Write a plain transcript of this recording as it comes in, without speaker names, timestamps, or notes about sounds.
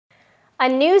A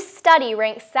new study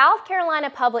ranks South Carolina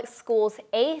public schools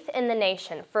 8th in the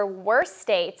nation for worst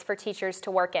states for teachers to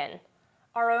work in.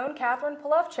 Our own Katherine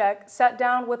Polowczyk sat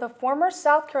down with a former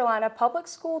South Carolina public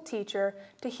school teacher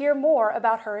to hear more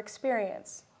about her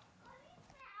experience.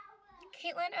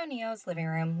 Caitlin O'Neill's living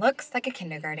room looks like a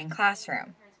kindergarten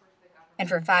classroom. And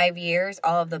for 5 years,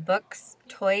 all of the books,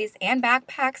 toys, and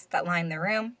backpacks that lined the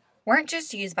room weren't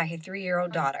just used by her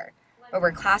 3-year-old daughter, but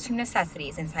were classroom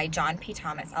necessities inside John P.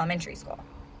 Thomas Elementary School.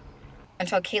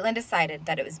 Until Caitlin decided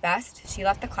that it was best she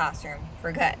left the classroom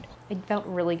for good. I felt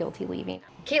really guilty leaving.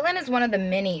 Caitlin is one of the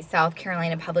many South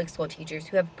Carolina public school teachers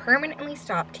who have permanently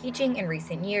stopped teaching in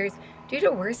recent years due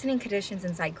to worsening conditions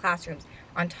inside classrooms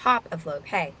on top of low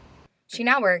pay. She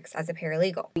now works as a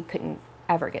paralegal. We couldn't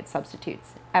ever get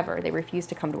substitutes, ever. They refused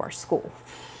to come to our school.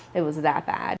 It was that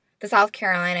bad. The South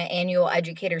Carolina Annual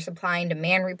Educator Supply and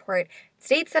Demand Report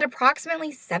states that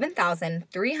approximately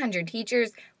 7,300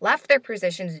 teachers left their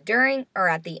positions during or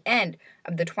at the end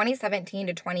of the 2017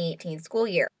 to 2018 school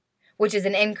year, which is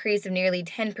an increase of nearly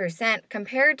 10%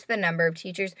 compared to the number of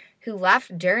teachers who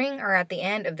left during or at the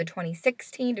end of the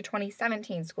 2016 to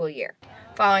 2017 school year.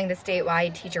 Following the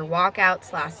statewide teacher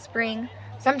walkouts last spring,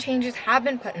 some changes have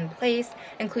been put in place,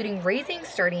 including raising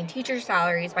starting teacher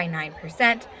salaries by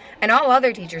 9% and all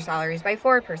other teacher salaries by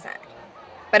 4%.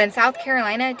 But in South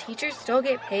Carolina, teachers still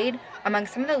get paid among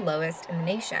some of the lowest in the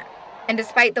nation. And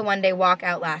despite the one-day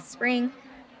walkout last spring,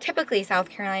 typically South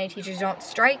Carolina teachers don't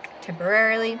strike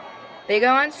temporarily. They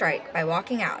go on strike by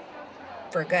walking out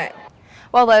for good.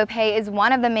 While low pay is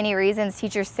one of the many reasons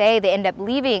teachers say they end up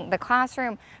leaving the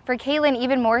classroom, for Caitlin,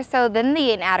 even more so than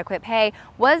the inadequate pay,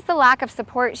 was the lack of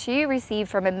support she received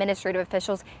from administrative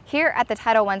officials here at the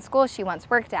Title I school she once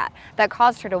worked at that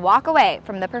caused her to walk away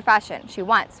from the profession she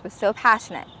once was so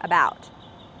passionate about.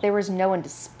 There was no one to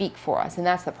speak for us, and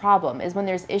that's the problem, is when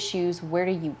there's issues, where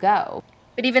do you go?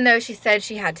 But even though she said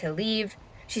she had to leave,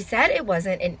 she said it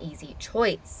wasn't an easy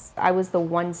choice. I was the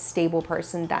one stable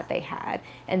person that they had,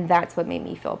 and that's what made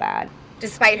me feel bad.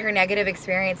 Despite her negative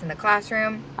experience in the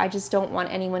classroom, I just don't want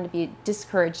anyone to be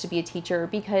discouraged to be a teacher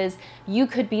because you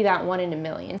could be that one in a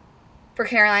million. For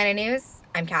Carolina News,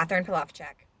 I'm Katherine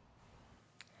Polowczyk.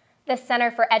 The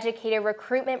Center for Educator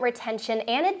Recruitment, Retention,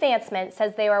 and Advancement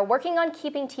says they are working on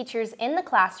keeping teachers in the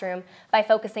classroom by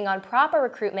focusing on proper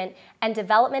recruitment and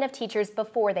development of teachers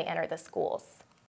before they enter the schools.